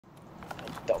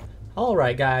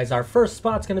Alright guys, our first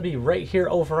spot's going to be right here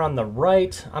over on the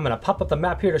right. I'm going to pop up the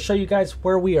map here to show you guys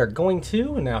where we are going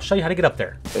to, and I'll show you how to get up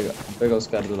there. Pega os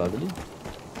caras do lado ali.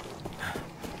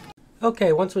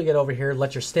 Okay, once we get over here,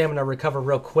 let your stamina recover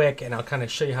real quick, and I'll kind of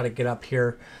show you how to get up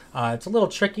here. It's a little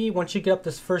tricky. Once you get up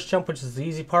this first jump, which is the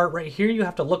easy part, right here you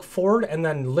have to look forward and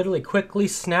then literally quickly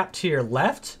snap to your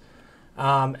left.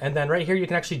 And then right here you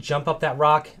can actually jump up that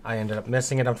rock. I ended up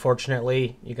missing it,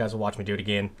 unfortunately. You guys will watch me do it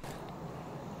again.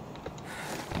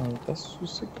 Ah, tá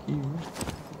susto aqui, viu?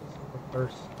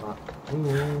 First spot.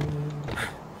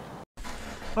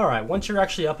 Alright, once you're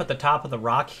actually up at the top of the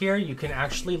rock here, you can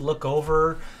actually look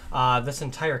over this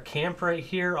entire camp right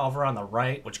here over on the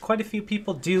right, which quite a few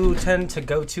people do tend to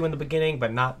go to in the beginning,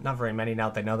 but not very many now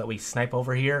that they know that we snipe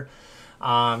over here.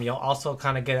 You'll also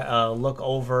kind of get a look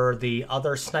over the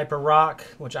other sniper rock,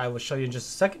 which I will show you in just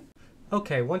a second.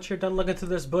 Okay, once you're done looking through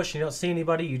this bush and you don't see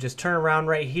anybody, you just turn around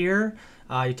right here.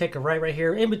 You take a right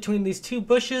here. In between these two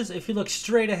bushes, if you look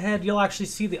straight ahead, you'll actually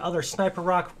see the other sniper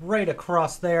rock right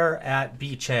across there at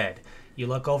BeachHead. You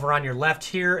look over on your left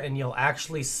here, and you'll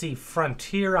actually see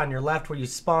Frontier on your left where you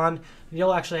spawn. And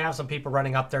you'll actually have some people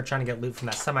running up there trying to get loot from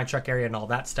that semi-truck area and all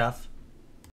that stuff.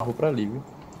 Vou pra ali, viu?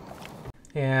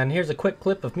 And here's a quick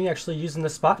clip of me actually using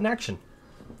this spot in action.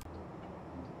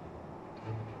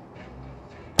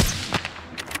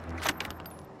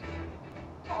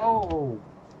 Oh,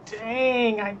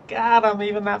 dang, I got him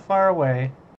even that far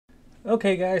away.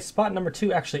 Okay guys, spot number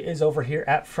 2 actually is over here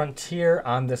at Frontier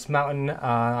on this mountain.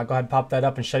 I'll go ahead and pop that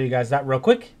up and show you guys that real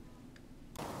quick.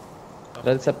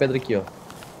 Atrás dessa pedra aqui, ó.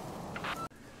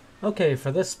 Okay,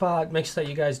 for this spot, make sure that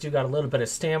you guys do got a little bit of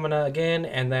stamina again,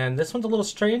 and then this one's a little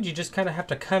strange. You just kind of have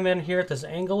to come in here at this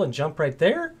angle and jump right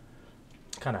there.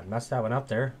 Kind of messed that one up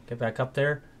there. Get back up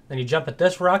there. Then you jump at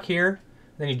this rock here.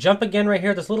 Then you jump again right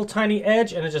here at this little tiny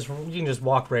edge, and you can just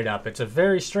walk right up. It's a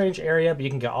very strange area, but you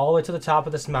can get all the way to the top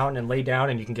of this mountain and lay down,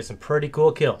 and you can get some pretty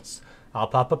cool kills. I'll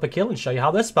pop up a kill and show you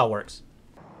how this spot works.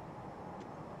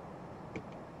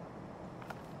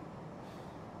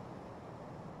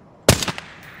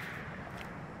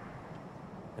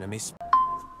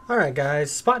 Alright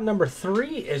guys, spot number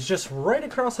 3 is just right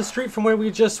across the street from where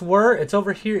we just were. It's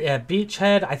over here at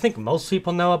BeachHead. I think most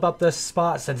people know about this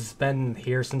spot since it's been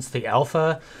here since the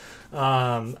alpha.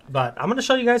 But I'm going to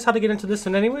show you guys how to get into this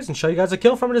one anyways and show you guys a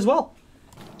kill from it as well.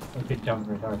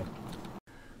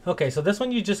 Okay, so this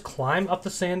one you just climb up the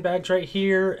sandbags right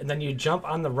here, and then you jump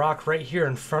on the rock right here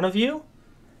in front of you.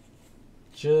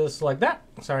 Just like that.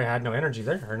 Sorry, I had no energy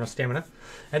there, or no stamina.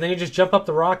 And then you just jump up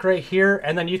the rock right here,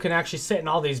 and then you can actually sit in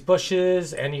all these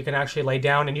bushes, and you can actually lay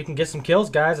down, and you can get some kills,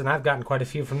 guys. And I've gotten quite a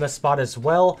few from this spot as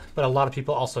well, but a lot of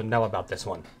people also know about this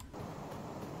one.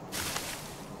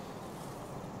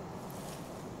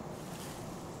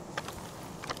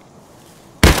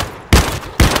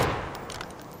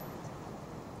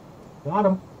 Got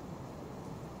him.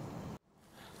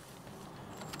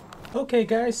 Okay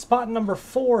guys, spot number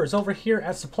 4 is over here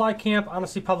at Supply Camp.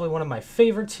 Honestly, probably one of my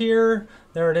favorites here.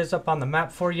 There it is up on the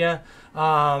map for you.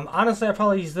 Honestly, I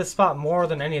probably use this spot more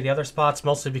than any of the other spots,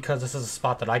 mostly because this is a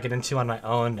spot that I get into on my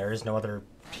own. There is no other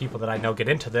people that I know get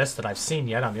into this that I've seen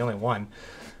yet. I'm the only one,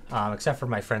 except for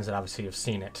my friends that obviously have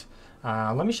seen it.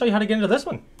 Let me show you how to get into this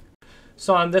one.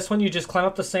 So on this one, you just climb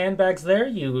up the sandbags there.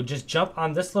 You just jump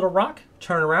on this little rock,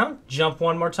 turn around, jump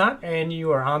one more time, and you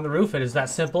are on the roof. It is that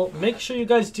simple. Make sure you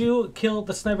guys do kill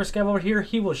the sniper scav over here.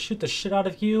 He will shoot the shit out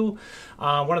of you.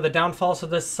 One of the downfalls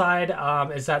of this side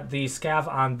is that the scav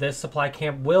on this supply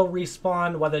camp will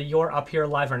respawn whether you're up here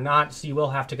alive or not, so you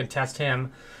will have to contest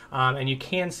him. And you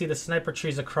can see the sniper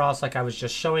trees across like I was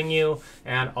just showing you,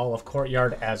 and all of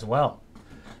Courtyard as well.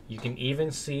 You can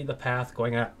even see the path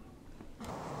going up.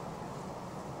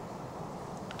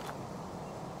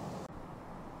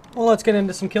 Well, let's get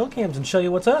into some kill cams and show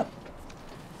you what's up.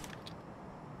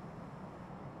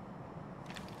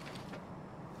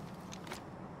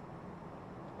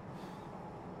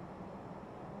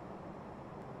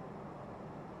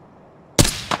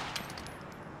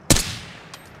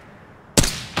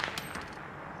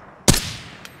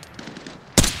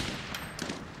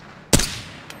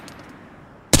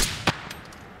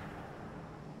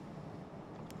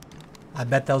 I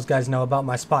bet those guys know about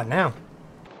my spot now.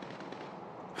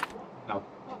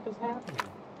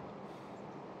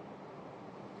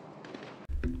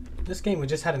 This game we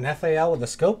just had an FAL with a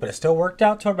scope, but it still worked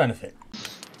out to our benefit.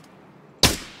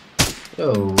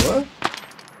 Yo, what?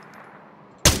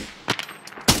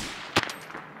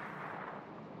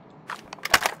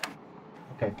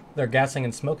 Okay, they're gassing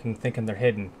and smoking, thinking they're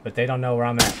hidden, but they don't know where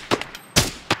I'm at.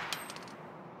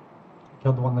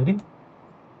 Killed the one lady.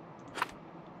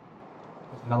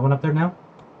 There's another one up there now.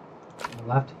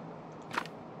 Left. He's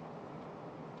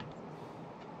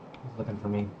looking for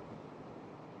me.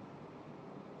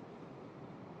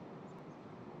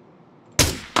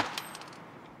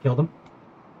 Killed him.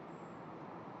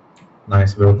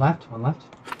 Nice, bro. One left, one left.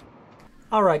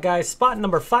 Alright guys, spot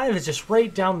number 5 is just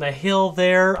right down the hill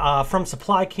there from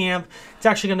supply camp. It's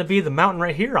actually going to be the mountain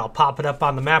right here. I'll pop it up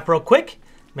on the map real quick.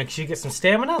 Make sure you get some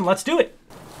stamina and let's do it.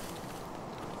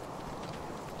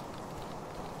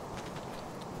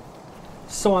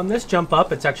 So on this jump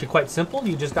up, it's actually quite simple.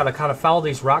 You just got to kind of follow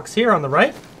these rocks here on the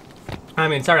right. On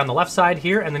the left side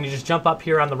here, and then you just jump up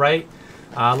here on the right.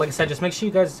 Like I said, just make sure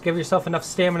you guys give yourself enough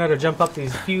stamina to jump up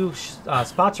these few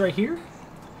spots right here.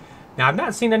 Now, I've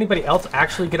not seen anybody else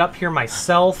actually get up here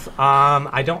myself.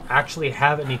 I don't actually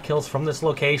have any kills from this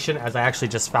location, as I actually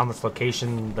just found this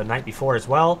location the night before as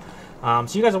well.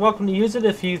 So you guys are welcome to use it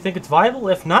if you think it's viable.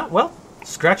 If not, well,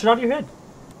 scratch it out of your head.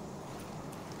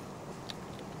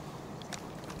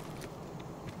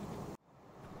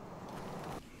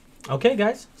 Okay,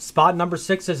 guys, spot number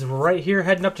 6 is right here,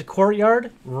 heading up to Courtyard.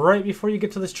 Right before you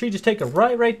get to this tree, just take a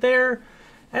right there.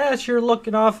 As you're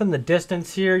looking off in the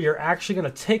distance here, you're actually going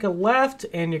to take a left,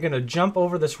 and you're going to jump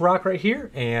over this rock right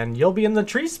here, and you'll be in the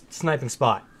tree sniping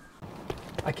spot.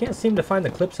 I can't seem to find the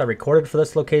clips I recorded for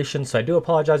this location, so I do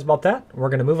apologize about that. We're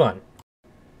going to move on.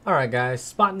 Alright guys,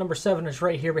 spot number 7 is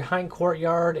right here behind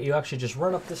Courtyard. You actually just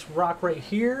run up this rock right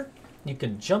here. You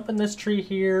can jump in this tree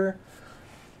here.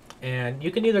 And you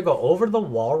can either go over the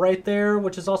wall right there,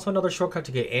 which is also another shortcut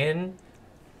to get in,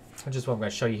 which is what I'm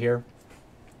going to show you here.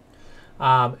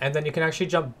 And then you can actually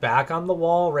jump back on the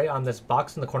wall right on this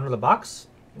box in the corner of the box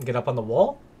and get up on the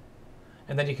wall.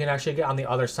 And then you can actually get on the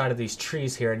other side of these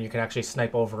trees here, and you can actually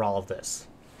snipe over all of this.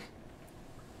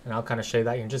 And I'll kind of show you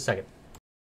that in just a second.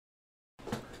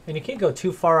 And you can't go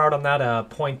too far out on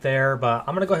that point there, but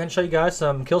I'm going to go ahead and show you guys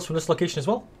some kills from this location as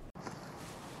well.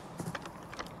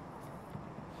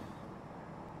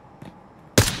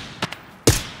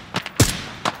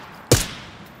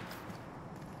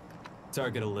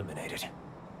 Target eliminated.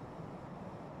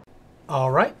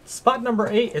 Alright, spot number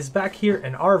 8 is back here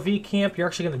in RV camp. You're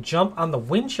actually going to jump on the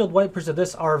windshield wipers of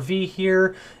this RV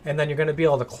here, and then you're going to be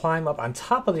able to climb up on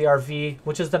top of the RV,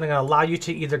 which is then going to allow you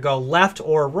to either go left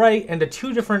or right into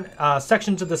 2 different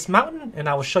sections of this mountain, and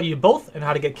I will show you both and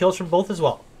how to get kills from both as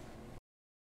well.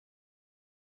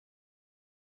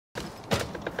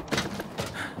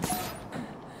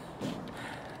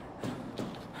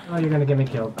 Oh, you're going to get me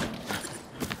killed.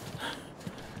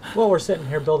 Well, we're sitting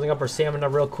here building up our stamina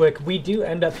real quick. We do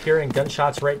end up hearing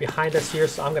gunshots right behind us here,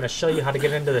 so I'm going to show you how to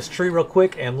get into this tree real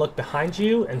quick and look behind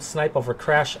you and snipe over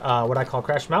Crash, what I call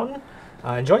Crash Mountain.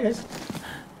 Enjoy, guys.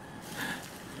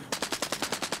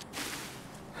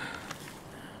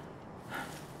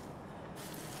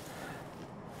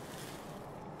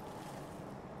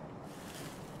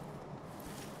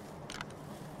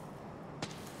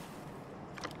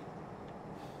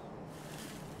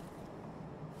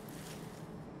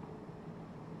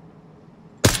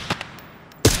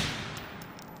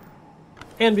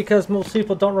 And because most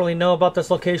people don't really know about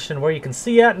this location where you can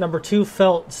see at, number 2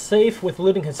 felt safe with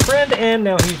looting his friend, and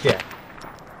now he's dead.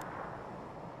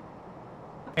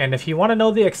 And if you want to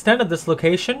know the extent of this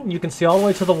location, you can see all the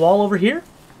way to the wall over here,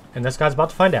 and this guy's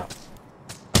about to find out.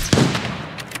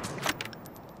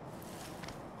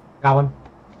 Got one.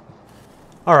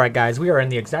 Alright guys, we are in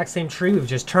the exact same tree. We've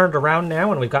just turned around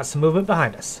now, and we've got some movement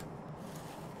behind us.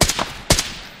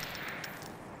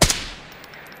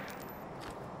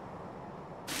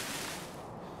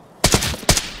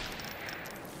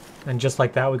 And just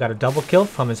like that, we got a double kill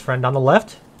from his friend on the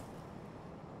left.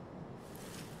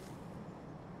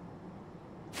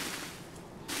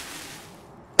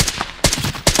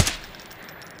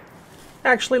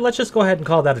 Actually, let's just go ahead and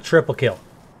call that a triple kill.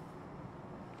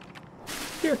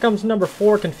 Here comes number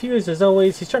 4, confused as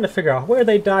always. He's trying to figure out where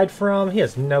they died from. He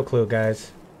has no clue,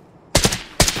 guys.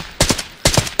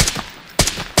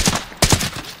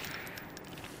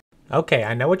 Okay,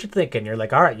 I know what you're thinking. You're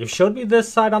like, alright, you showed me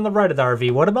this side on the right of the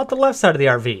RV. What about the left side of the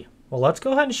RV? Well, let's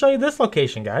go ahead and show you this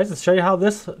location, guys. Let's show you how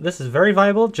this is very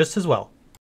viable just as well.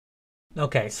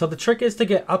 Okay, so the trick is to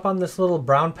get up on this little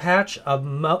brown patch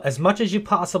as much as you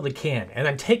possibly can. And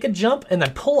then take a jump and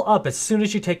then pull up as soon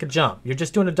as you take a jump. You're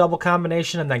just doing a double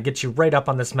combination and that gets you right up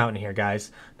on this mountain here,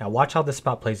 guys. Now watch how this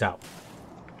spot plays out.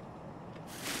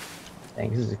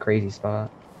 Dang, this is a crazy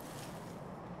spot.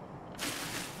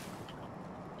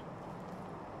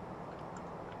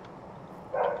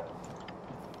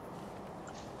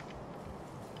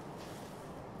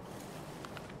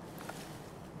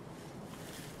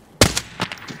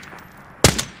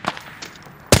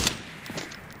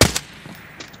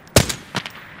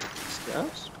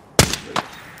 Yes.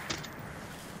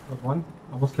 Killed one.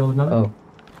 Almost killed another. Oh,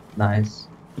 nice.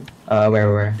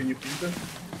 Where? Can you ping them?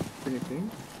 Can you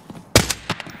ping?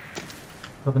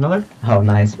 Killed another. Oh,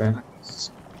 nice, bro.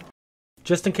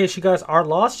 Just in case you guys are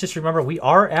lost, just remember we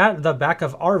are at the back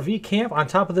of RV camp on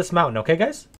top of this mountain, okay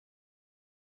guys?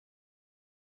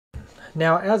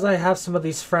 Now, as I have some of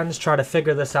these friends try to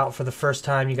figure this out for the first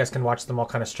time, you guys can watch them all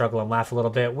kind of struggle and laugh a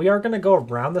little bit. We are going to go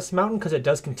around this mountain because it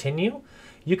does continue.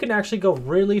 You can actually go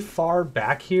really far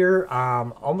back here,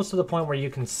 almost to the point where you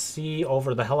can see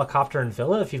over the helicopter and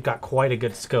villa if you've got quite a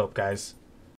good scope, guys.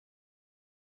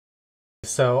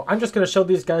 So I'm just going to show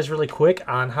these guys really quick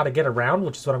on how to get around,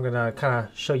 which is what I'm going to kind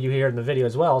of show you here in the video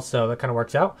as well, so that kind of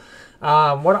works out.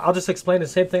 I'll just explain the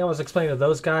same thing I was explaining to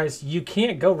those guys. You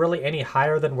can't go really any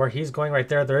higher than where he's going right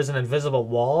there. There is an invisible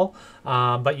wall,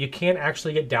 but you can't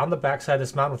actually get down the backside of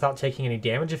this mountain without taking any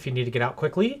damage if you need to get out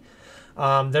quickly.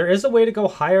 There is a way to go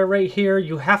higher right here.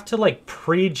 You have to like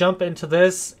pre-jump into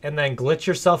this and then glitch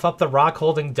yourself up the rock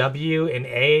holding W and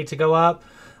A to go up.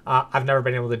 I've never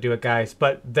been able to do it, guys,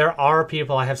 but there are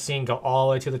people I have seen go all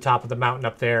the way to the top of the mountain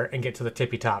up there and get to the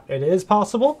tippy top. It is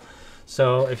possible.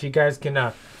 So if you guys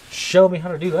can show me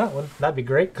how to do that one, that'd be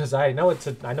great, because I know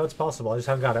it's possible. I just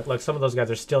haven't got it. Look, some of those guys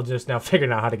are still just now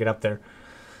figuring out how to get up there.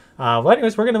 Well,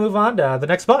 anyways, we're going to move on to the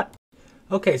next spot.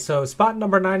 Okay, so spot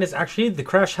number 9 is actually the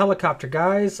crash helicopter,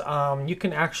 guys. You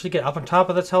can actually get up on top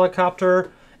of this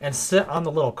helicopter and sit on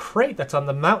the little crate that's on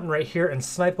the mountain right here and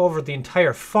snipe over the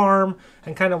entire farm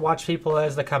and kind of watch people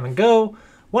as they come and go.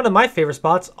 One of my favorite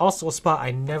spots, also a spot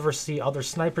I never see other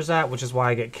snipers at, which is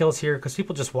why I get kills here, because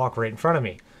people just walk right in front of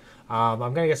me. I'm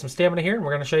going to get some stamina here, and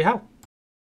we're going to show you how.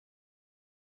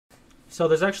 So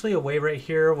there's actually a way right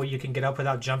here where you can get up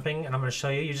without jumping, and I'm going to show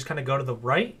you. You just kind of go to the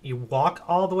right, you walk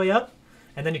all the way up,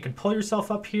 and then you can pull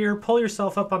yourself up here, pull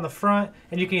yourself up on the front,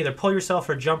 and you can either pull yourself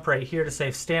or jump right here to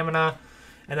save stamina.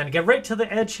 And then get right to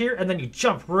the edge here, and then you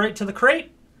jump right to the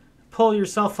crate, pull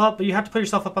yourself up, but you have to pull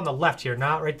yourself up on the left here,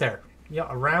 not right there. Yeah,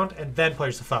 around, and then pull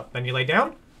yourself up. Then you lay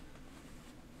down,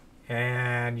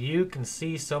 and you can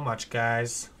see so much,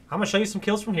 guys. I'm going to show you some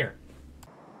kills from here.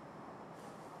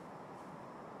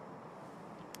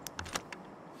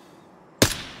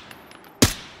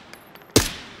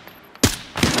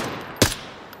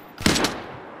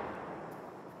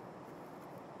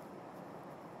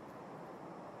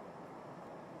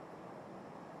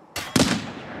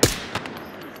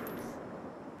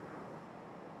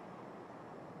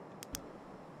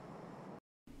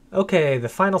 Okay, the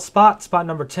final spot, spot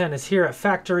number 10, is here at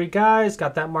Factory, guys.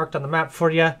 Got that marked on the map for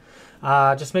you.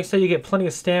 Just make sure you get plenty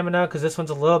of stamina, because this one's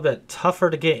a little bit tougher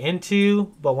to get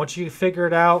into. But once you figure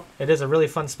it out, it is a really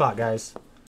fun spot, guys.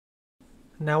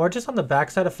 Now we're just on the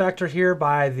backside of Factory here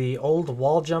by the old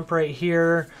wall jump right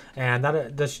here. And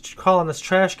this call on this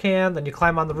trash can, then you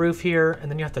climb on the roof here,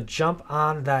 and then you have to jump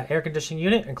on that air conditioning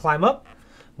unit and climb up.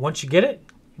 Once you get it,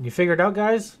 and you figure it out,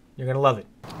 guys, you're going to love it.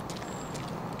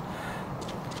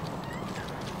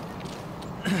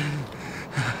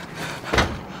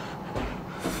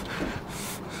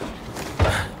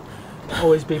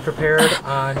 Always be prepared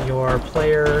on your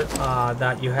player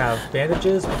that you have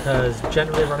bandages, because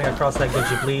generally running across that gives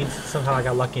you bleeds. Somehow I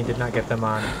got lucky and did not get them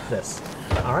on this.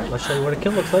 Alright, let's show you what a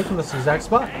kill looks like from this exact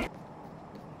spot.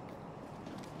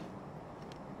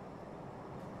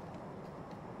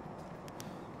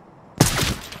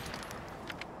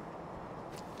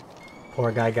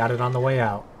 Poor guy got it on the way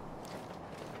out.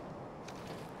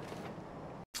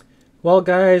 Well,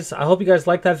 guys, I hope you guys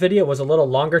liked that video. It was a little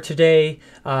longer today.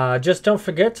 Just don't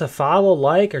forget to follow,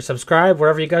 like, or subscribe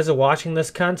wherever you guys are watching this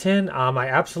content. I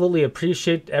absolutely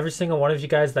appreciate every single one of you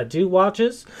guys that do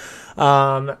watches.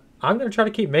 I'm going to try to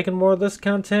keep making more of this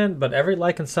content, but every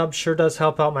like and sub sure does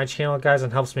help out my channel, guys,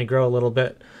 and helps me grow a little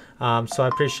bit. So I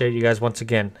appreciate you guys once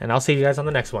again, and I'll see you guys on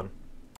the next one.